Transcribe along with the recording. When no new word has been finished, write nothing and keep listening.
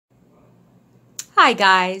Hi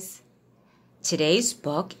guys! Today's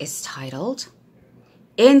book is titled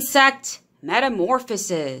Insect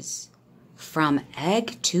Metamorphosis From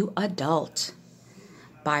Egg to Adult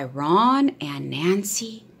by Ron and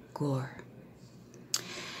Nancy Goor.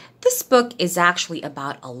 This book is actually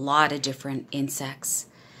about a lot of different insects,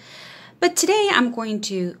 but today I'm going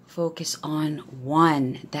to focus on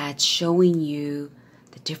one that's showing you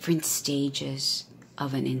the different stages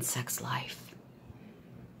of an insect's life.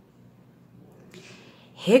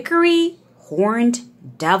 Hickory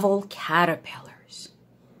horned devil caterpillars.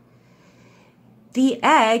 The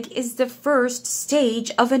egg is the first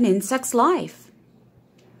stage of an insect's life.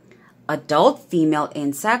 Adult female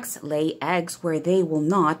insects lay eggs where they will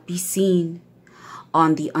not be seen.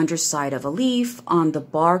 On the underside of a leaf, on the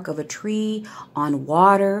bark of a tree, on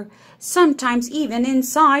water, sometimes even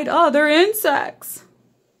inside other insects.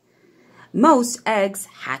 Most eggs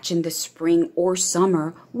hatch in the spring or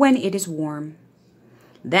summer when it is warm.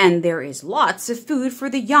 Then there is lots of food for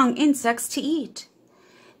the young insects to eat.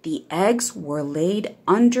 The eggs were laid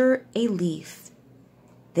under a leaf.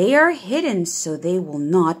 They are hidden so they will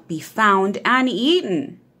not be found and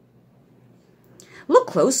eaten. Look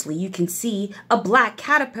closely, you can see a black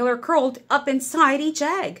caterpillar curled up inside each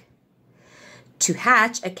egg. To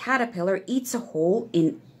hatch, a caterpillar eats a hole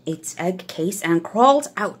in its egg case and crawls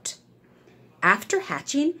out. After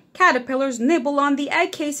hatching, caterpillars nibble on the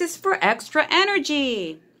egg cases for extra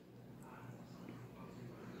energy.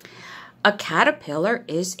 A caterpillar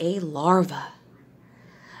is a larva.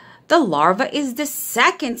 The larva is the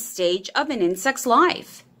second stage of an insect's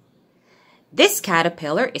life. This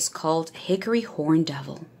caterpillar is called hickory horned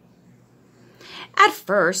devil. At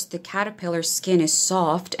first, the caterpillar's skin is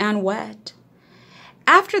soft and wet.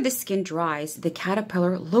 After the skin dries, the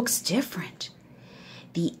caterpillar looks different.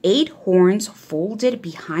 The 8 horns folded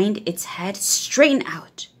behind its head straighten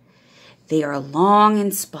out. They are long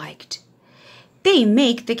and spiked. They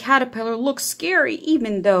make the caterpillar look scary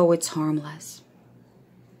even though it's harmless.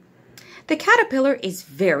 The caterpillar is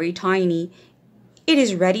very tiny. It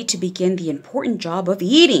is ready to begin the important job of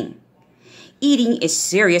eating. Eating is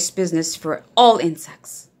serious business for all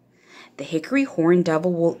insects. The hickory horned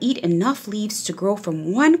devil will eat enough leaves to grow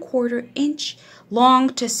from 1/4 inch long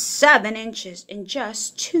to 7 inches in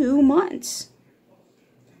just 2 months.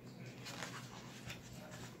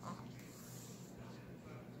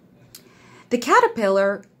 The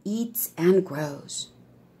caterpillar eats and grows,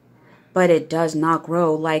 but it does not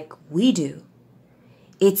grow like we do.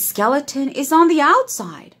 Its skeleton is on the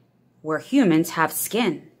outside, where humans have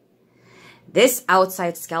skin. This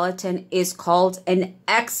outside skeleton is called an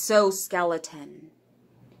exoskeleton.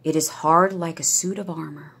 It is hard like a suit of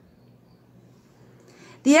armor.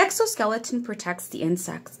 The exoskeleton protects the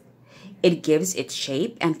insect. It gives it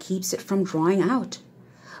shape and keeps it from drying out.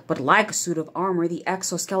 But like a suit of armor, the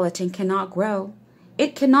exoskeleton cannot grow.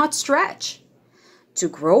 It cannot stretch. To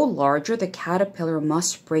grow larger, the caterpillar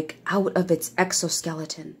must break out of its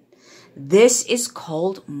exoskeleton. This is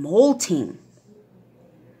called molting.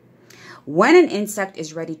 When an insect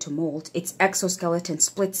is ready to molt, its exoskeleton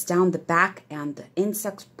splits down the back and the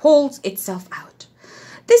insect pulls itself out.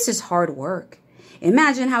 This is hard work.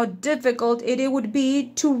 Imagine how difficult it would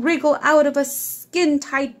be to wriggle out of a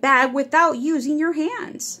skin-tight bag without using your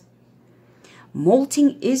hands.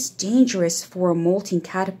 Molting is dangerous, for a molting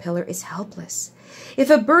caterpillar is helpless.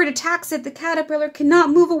 If a bird attacks it, the caterpillar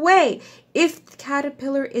cannot move away. If the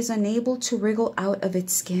caterpillar is unable to wriggle out of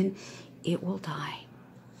its skin, it will die.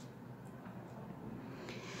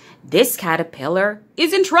 This caterpillar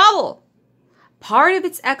is in trouble. Part of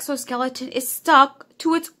its exoskeleton is stuck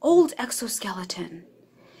to its old exoskeleton.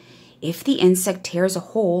 If the insect tears a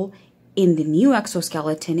hole in the new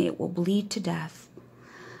exoskeleton, it will bleed to death.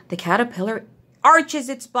 The caterpillar arches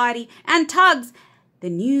its body and tugs. The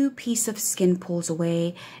new piece of skin pulls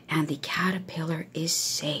away and the caterpillar is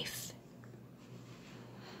safe.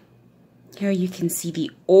 Here you can see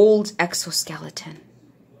the old exoskeleton.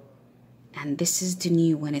 And this is the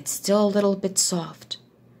new one. It's still a little bit soft,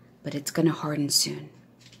 but it's going to harden soon.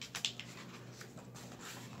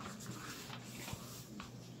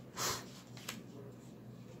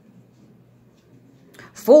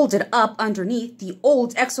 Folded up underneath the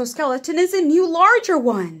old exoskeleton is a new larger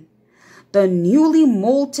one. The newly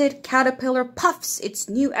molted caterpillar puffs its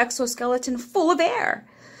new exoskeleton full of air.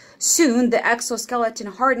 Soon the exoskeleton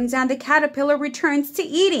hardens and the caterpillar returns to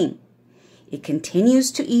eating. It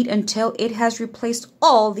continues to eat until it has replaced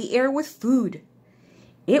all the air with food.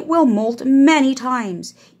 It will molt many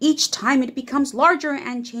times. Each time it becomes larger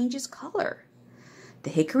and changes color. The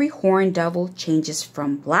hickory horned devil changes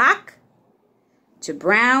from black to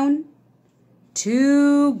brown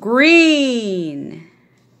to green.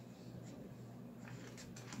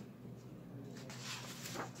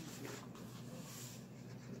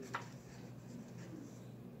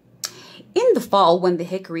 In the fall, when the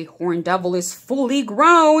hickory horned devil is fully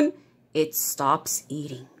grown, it stops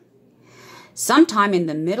eating. Sometime in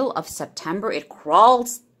the middle of September, it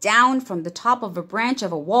crawls down from the top of a branch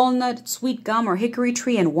of a walnut, sweet gum, or hickory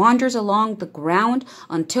tree and wanders along the ground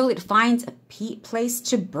until it finds a place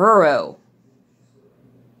to burrow.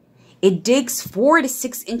 It digs 4 to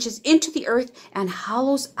 6 inches into the earth and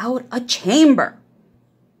hollows out a chamber.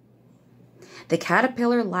 The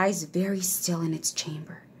caterpillar lies very still in its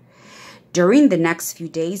chamber. During the next few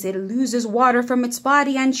days, it loses water from its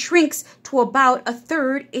body and shrinks to about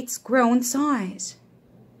 1/3 its grown size.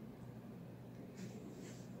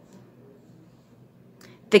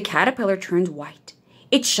 The caterpillar turns white.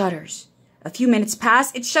 It shudders. A few minutes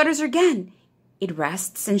pass. It shudders again. It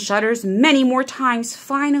rests and shudders many more times.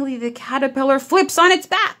 Finally, the caterpillar flips on its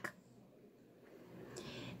back.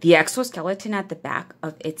 The exoskeleton at the back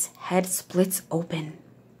of its head splits open.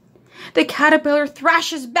 The caterpillar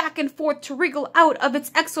thrashes back and forth to wriggle out of its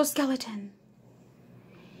exoskeleton.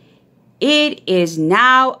 It is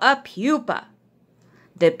now a pupa.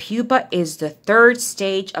 The pupa is the 3rd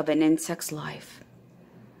stage of an insect's life.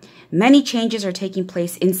 Many changes are taking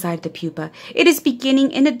place inside the pupa. It is beginning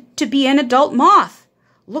to be an adult moth.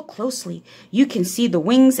 Look closely. You can see the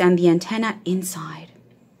wings and the antenna inside.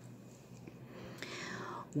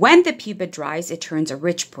 When the pupa dries, it turns a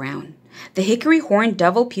rich brown. The hickory horned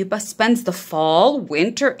devil pupa spends the fall,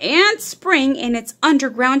 winter, and spring in its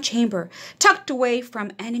underground chamber, tucked away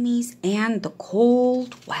from enemies and the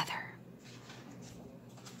cold weather.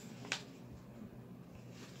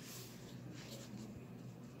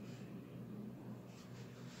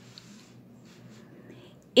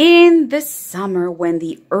 In the summer, when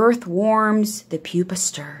the earth warms, the pupa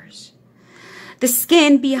stirs. The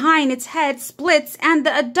skin behind its head splits and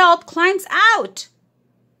the adult climbs out.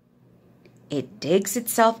 It digs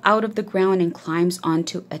itself out of the ground and climbs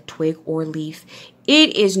onto a twig or leaf.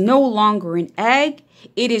 It is no longer an egg.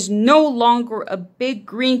 It is no longer a big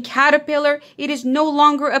green caterpillar. It is no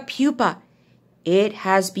longer a pupa. It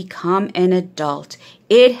has become an adult.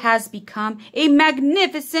 It has become a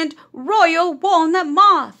magnificent royal walnut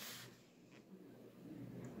moth.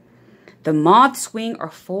 The moth's wings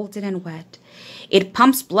are folded and wet. It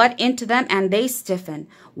pumps blood into them and they stiffen.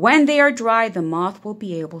 When they are dry, the moth will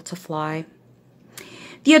be able to fly.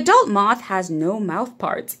 The adult moth has no mouth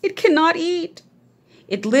parts. It cannot eat.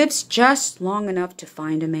 It lives just long enough to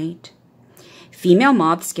find a mate. Female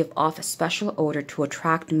moths give off a special odor to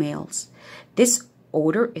attract males. This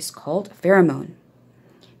odor is called pheromone.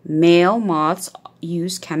 Male moths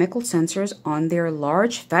use chemical sensors on their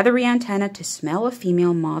large feathery antenna to smell a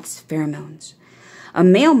female moth's pheromones. A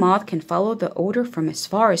male moth can follow the odor from as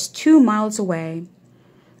far as 2 miles away.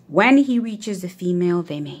 When he reaches the female,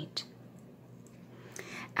 they mate.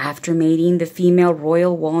 After mating, the female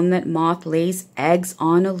royal walnut moth lays eggs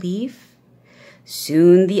on a leaf.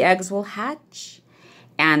 Soon the eggs will hatch,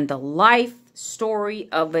 and the life story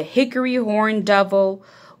of a hickory horned devil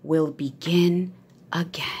will begin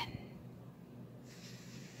again.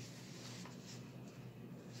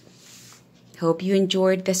 Hope you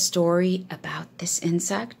enjoyed this story about this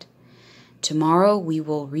insect. Tomorrow we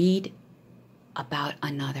will read about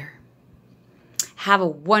another. Have a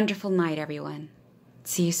wonderful night, everyone.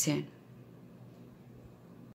 See you soon.